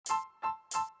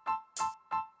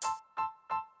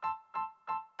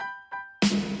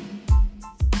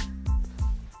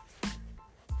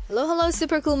Hello, hello,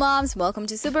 super cool moms. Welcome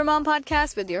to Super Mom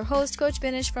Podcast with your host, Coach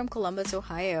Binish from Columbus,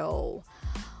 Ohio.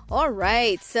 All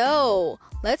right, so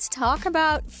let's talk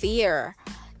about fear.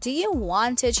 Do you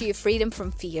want to achieve freedom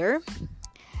from fear?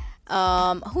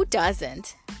 Who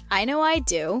doesn't? I know I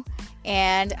do,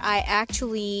 and I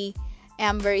actually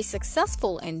am very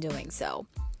successful in doing so.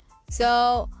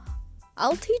 So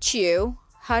I'll teach you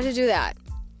how to do that.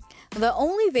 The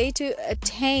only way to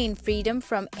attain freedom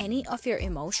from any of your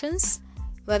emotions,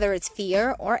 whether it's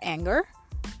fear or anger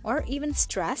or even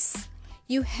stress,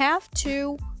 you have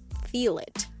to feel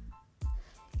it.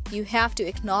 You have to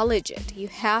acknowledge it. You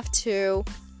have to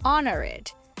honor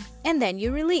it. And then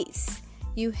you release.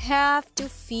 You have to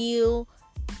feel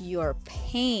your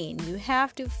pain. You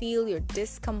have to feel your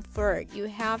discomfort. You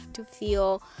have to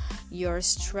feel your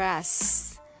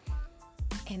stress.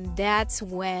 And that's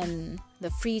when the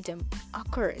freedom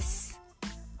occurs.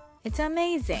 It's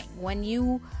amazing when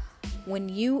you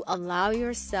allow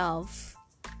yourself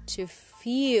to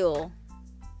feel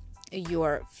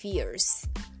your fears,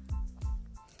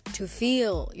 to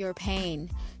feel your pain,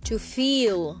 to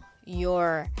feel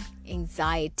your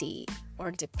anxiety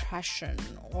or depression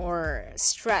or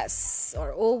stress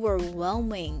or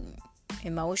overwhelming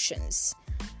emotions.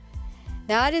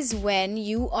 That is when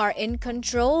you are in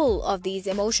control of these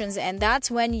emotions, and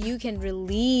that's when you can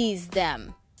release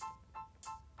them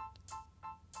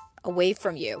away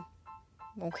from you.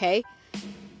 Okay?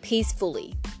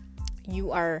 Peacefully.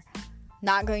 You are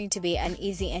not going to be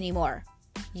uneasy anymore.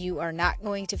 You are not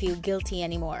going to feel guilty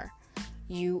anymore.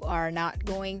 You are not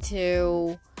going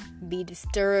to be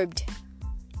disturbed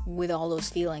with all those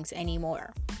feelings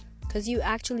anymore. Because you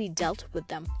actually dealt with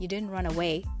them. You didn't run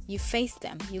away. You faced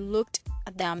them. You looked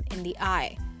at them in the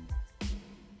eye.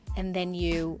 And then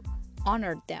you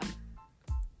honored them.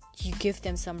 You give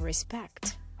them some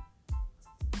respect.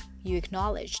 You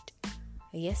acknowledged,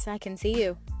 yes, I can see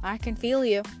you. I can feel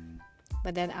you.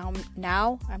 But then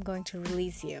now I'm going to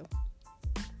release you.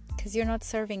 Because you're not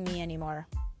serving me anymore.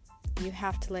 You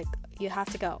have to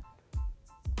go.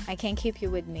 I can't keep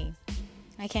you with me.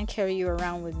 I can't carry you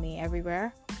around with me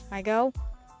everywhere I go.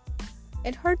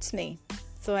 It hurts me.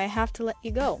 So I have to let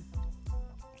you go.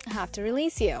 I have to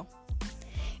release you.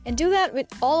 And do that with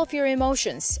all of your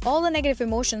emotions. All the negative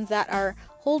emotions that are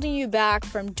holding you back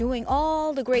from doing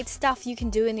all the great stuff you can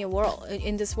do in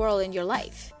this world, in your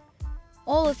life.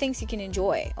 All the things you can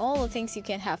enjoy. All the things you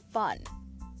can have fun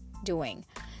doing.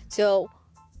 So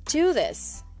do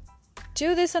this.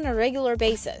 Do this on a regular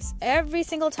basis. Every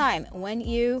single time when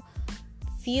you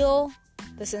feel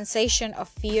the sensation of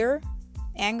fear,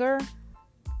 anger,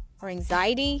 or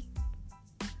anxiety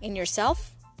in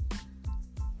yourself,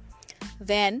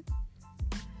 then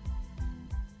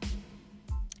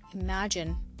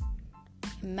imagine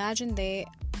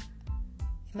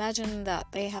that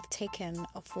they have taken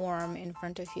a form in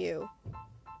front of you,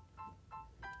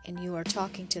 and you are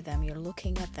talking to them. You're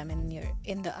looking at them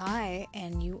in the eye,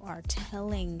 and you are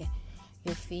telling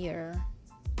your fear,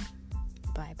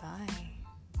 bye-bye.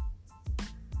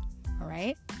 All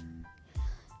right?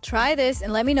 Try this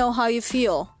and let me know how you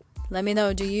feel. Let me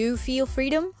know, do you feel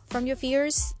freedom from your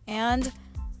fears and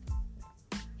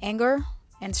anger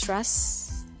and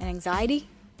stress and anxiety?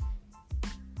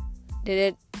 Did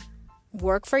it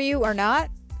work for you or not?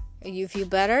 You feel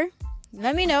better?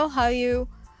 Let me know how you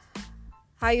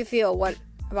feel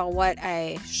about what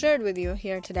I shared with you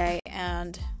here today,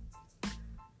 and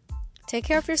take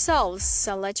care of yourselves.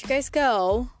 I'll let you guys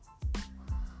go.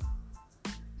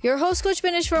 Your host, Coach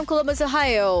Binish from Columbus,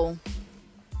 Ohio.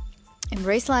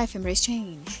 Embrace life, embrace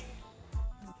change.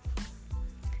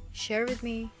 Share with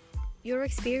me your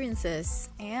experiences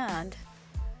and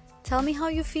tell me how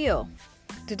you feel.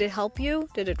 Did it help you?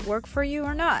 Did it work for you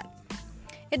or not?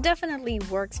 It definitely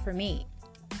works for me.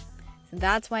 So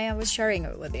that's why I was sharing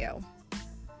it with you.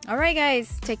 Alright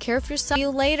guys, take care of yourself. See you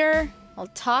later. I'll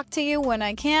talk to you when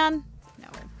I can. No.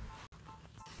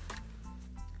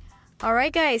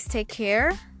 Alright guys, take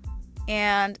care.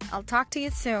 And I'll talk to you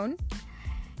soon.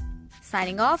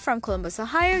 Signing off from Columbus,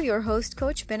 Ohio, your host,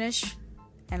 Coach Binish.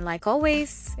 And like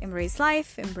always, embrace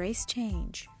life, embrace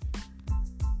change.